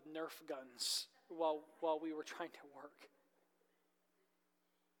other with Nerf guns while we were trying to work.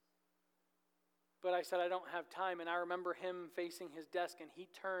 But I said, I don't have time. And I remember him facing his desk and he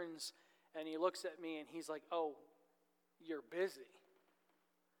turns and he looks at me and he's like, oh, you're busy.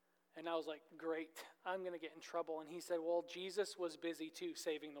 And I was like, great, I'm going to get in trouble. And he said, well, Jesus was busy too,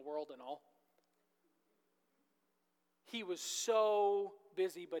 saving the world and all. He was so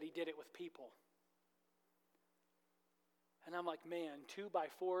busy, but he did it with people. And I'm like, man,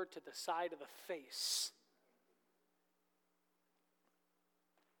 2x4 to the side of the face.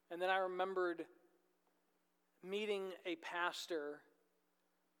 And then I remembered meeting a pastor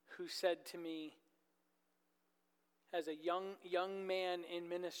who said to me, as a young man in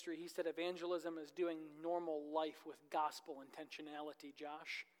ministry, he said, evangelism is doing normal life with gospel intentionality,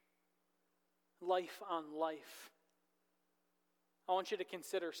 Josh. Life on life. I want you to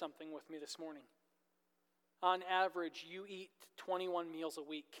consider something with me this morning. On average, you eat 21 meals a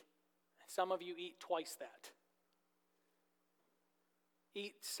week. Some of you eat twice that.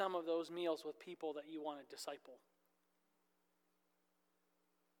 Eat some of those meals with people that you want to disciple.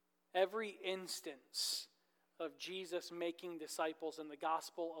 Every instance of Jesus making disciples in the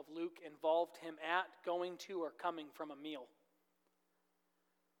Gospel of Luke involved him at, going to, or coming from a meal.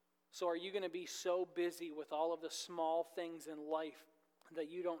 So are you going to be so busy with all of the small things in life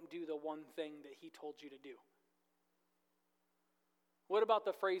that you don't do the one thing that he told you to do? What about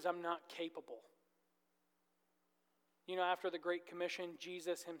the phrase, I'm not capable? You know, after the Great Commission,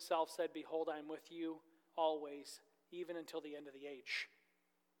 Jesus himself said, behold, I am with you always, even until the end of the age.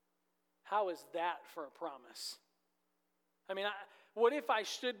 How is that for a promise? I mean, what if I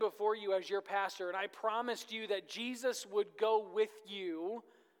stood before you as your pastor and I promised you that Jesus would go with you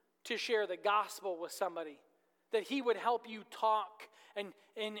to share the gospel with somebody, that he would help you talk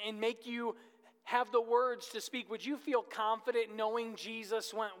and make you have the words to speak? Would you feel confident knowing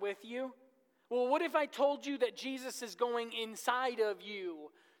Jesus went with you? Well, what if I told you that Jesus is going inside of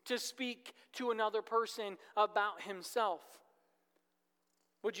you to speak to another person about himself?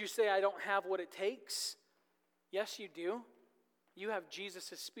 Would you say, I don't have what it takes? Yes, you do. You have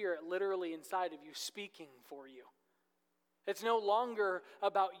Jesus' Spirit literally inside of you speaking for you. It's no longer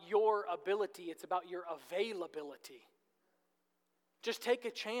about your ability, it's about your availability. Just take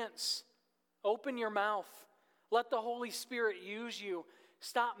a chance. Open your mouth. Let the Holy Spirit use you.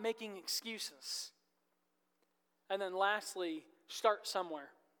 Stop making excuses. And then lastly, start somewhere.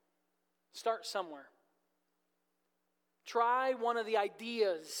 Start somewhere. Try one of the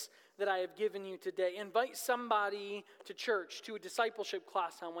ideas that I have given you today. Invite somebody to church, to a discipleship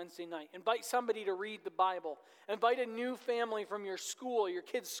class on Wednesday night. Invite somebody to read the Bible. Invite a new family from your school, your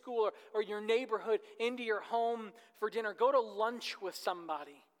kid's school, or your neighborhood into your home for dinner. Go to lunch with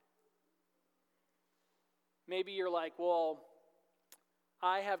somebody. Maybe you're like, well,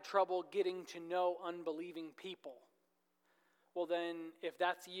 I have trouble getting to know unbelieving people. Well then, if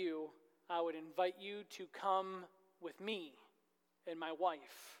that's you, I would invite you to come with me and my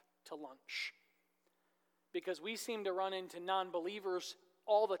wife to lunch. Because we seem to run into non-believers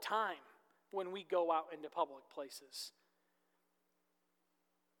all the time when we go out into public places.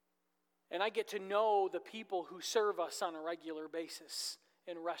 And I get to know the people who serve us on a regular basis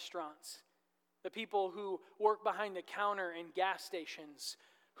in restaurants. The people who work behind the counter in gas stations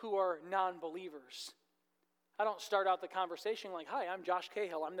who are non-believers. I don't start out the conversation like, hi, I'm Josh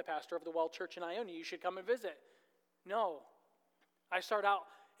Cahill. I'm the pastor of the Well Church in Ionia. You should come and visit. No. I start out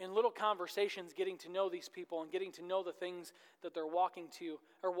in little conversations getting to know these people and getting to know the things that they're walking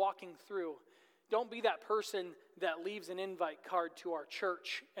through. Don't be that person that leaves an invite card to our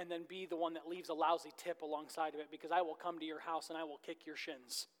church and then be the one that leaves a lousy tip alongside of it, because I will come to your house and I will kick your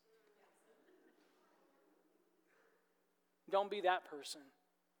shins. Don't be that person.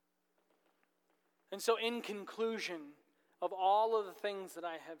 And so in conclusion of all of the things that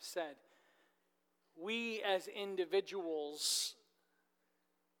I have said, we as individuals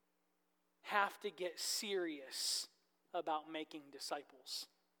have to get serious about making disciples.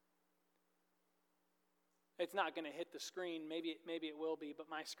 It's not going to hit the screen. Maybe it will be, but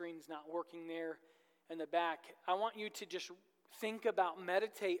my screen's not working there in the back. I want you to just think about,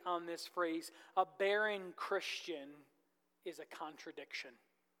 meditate on this phrase. A barren Christian is a contradiction.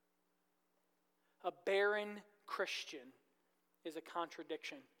 A barren Christian is a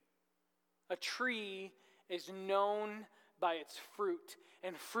contradiction. A tree is known by its fruit,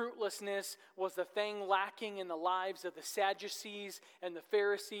 and fruitlessness was the thing lacking in the lives of the Sadducees and the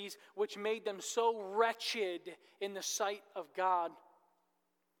Pharisees, which made them so wretched in the sight of God.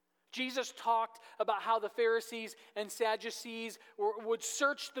 Jesus talked about how the Pharisees and Sadducees would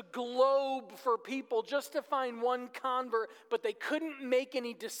search the globe for people just to find one convert, but they couldn't make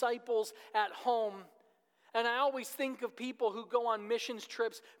any disciples at home. And I always think of people who go on missions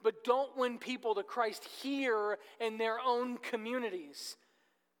trips but don't win people to Christ here in their own communities.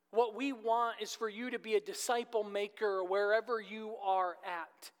 What we want is for you to be a disciple maker wherever you are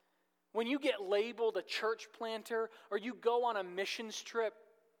at. When you get labeled a church planter or you go on a missions trip,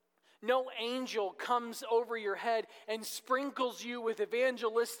 no angel comes over your head and sprinkles you with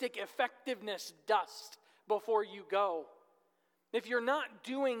evangelistic effectiveness dust before you go. If you're not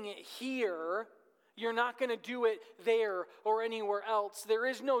doing it here, you're not going to do it there or anywhere else. There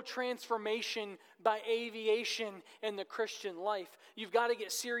is no transformation by aviation in the Christian life. You've got to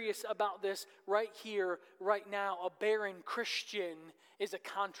get serious about this right here, right now. A barren Christian is a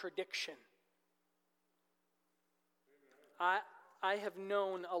contradiction. I have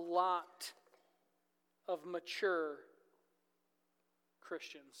known a lot of mature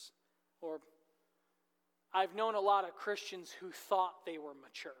Christians, or I've known a lot of Christians who thought they were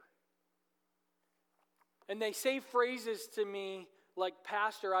mature. And they say phrases to me like,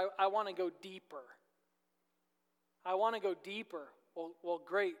 Pastor, I want to go deeper. I want to go deeper. Well,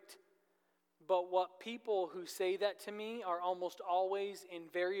 great. But what people who say that to me are almost always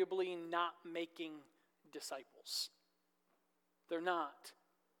invariably not making disciples. They're not.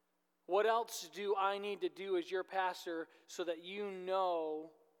 What else do I need to do as your pastor so that you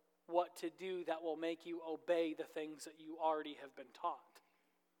know what to do that will make you obey the things that you already have been taught?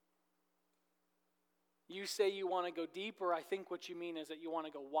 You say you want to go deeper. I think what you mean is that you want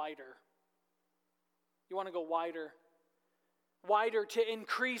to go wider. You want to go wider. Wider to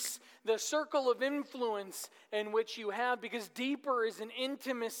increase the circle of influence in which you have, because deeper is an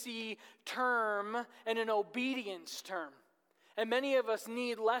intimacy term and an obedience term. And many of us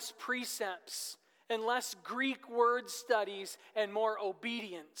need less precepts and less Greek word studies and more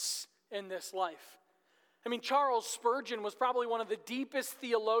obedience in this life. I mean, Charles Spurgeon was probably one of the deepest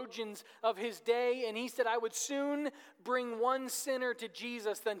theologians of his day, and he said, I would soon bring one sinner to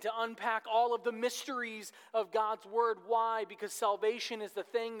Jesus than to unpack all of the mysteries of God's word. Why? Because salvation is the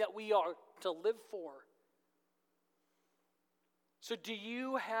thing that we are to live for. So do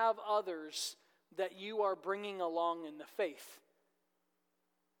you have others that you are bringing along in the faith?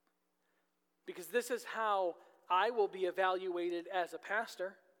 Because this is how I will be evaluated as a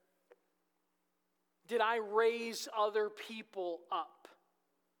pastor. Did I raise other people up?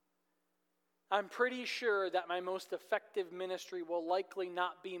 I'm pretty sure that my most effective ministry will likely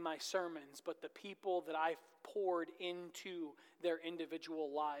not be my sermons, but the people that I've poured into their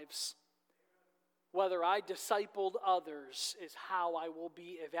individual lives. Whether I discipled others is how I will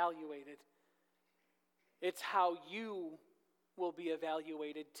be evaluated. It's how you will be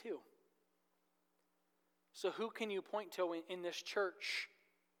evaluated too. So who can you point to in this church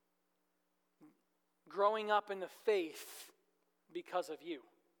growing up in the faith because of you?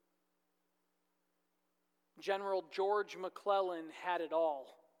 General George McClellan had it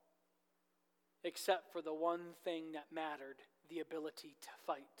all, except for the one thing that mattered, the ability to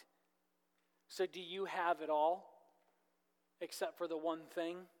fight. So do you have it all, except for the one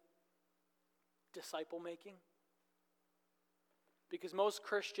thing, disciple making? Because most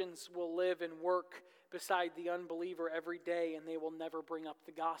Christians will live and work beside the unbeliever every day, and they will never bring up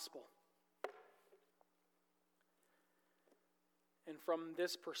the gospel. And from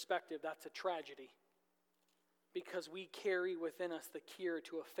this perspective, that's a tragedy, because we carry within us the cure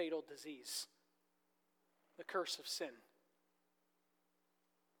to a fatal disease, the curse of sin.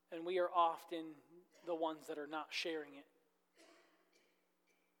 And we are often the ones that are not sharing it.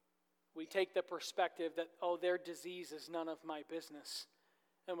 We take the perspective that, oh, their disease is none of my business.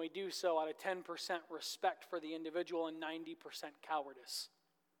 And we do so out of 10% respect for the individual and 90% cowardice.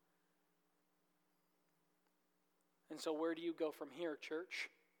 And so where do you go from here, church?